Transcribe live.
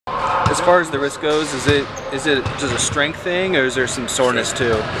As far as the wrist goes, is it just a strength thing, or is there some soreness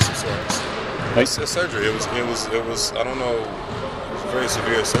too? It's some soreness. It's a surgery. It was. I don't know. It was a very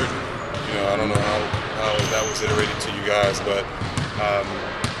severe surgery. You know, I don't know how that was iterated to you guys, but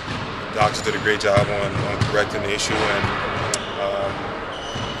doctors did a great job on correcting the issue, and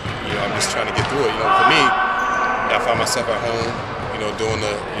you know, I'm just trying to get through it. You know, for me, I find myself at home, you know, doing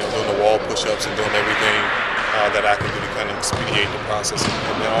the wall push-ups and doing everything that I can do to kind of expedite the process.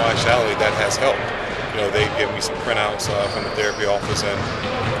 And in all actuality, that has helped. You know, they give me some printouts from the therapy office, and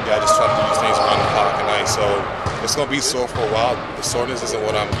yeah, I just try to do these things around the clock at night. So it's going to be sore for a while. The soreness isn't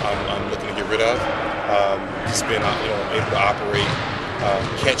what I'm looking to get rid of. Just being able to operate,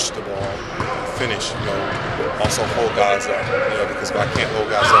 catch the ball, finish. You know, also hold guys up. You know, because if I can't hold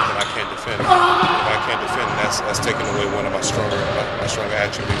guys up, then I can't defend. If I can't defend, that's taking away one of my stronger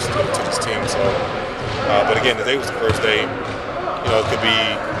attributes to this team. So, but again, today was the first day. You know, it could be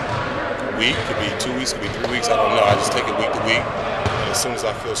a week, could be 2 weeks, could be 3 weeks. I don't know. I just take it week to week. And as soon as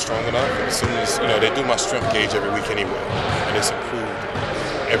I feel strong enough, and as soon as they do my strength gauge every week anyway, and it's improved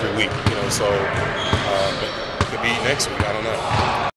every week. You know, so it could be next week. I don't know.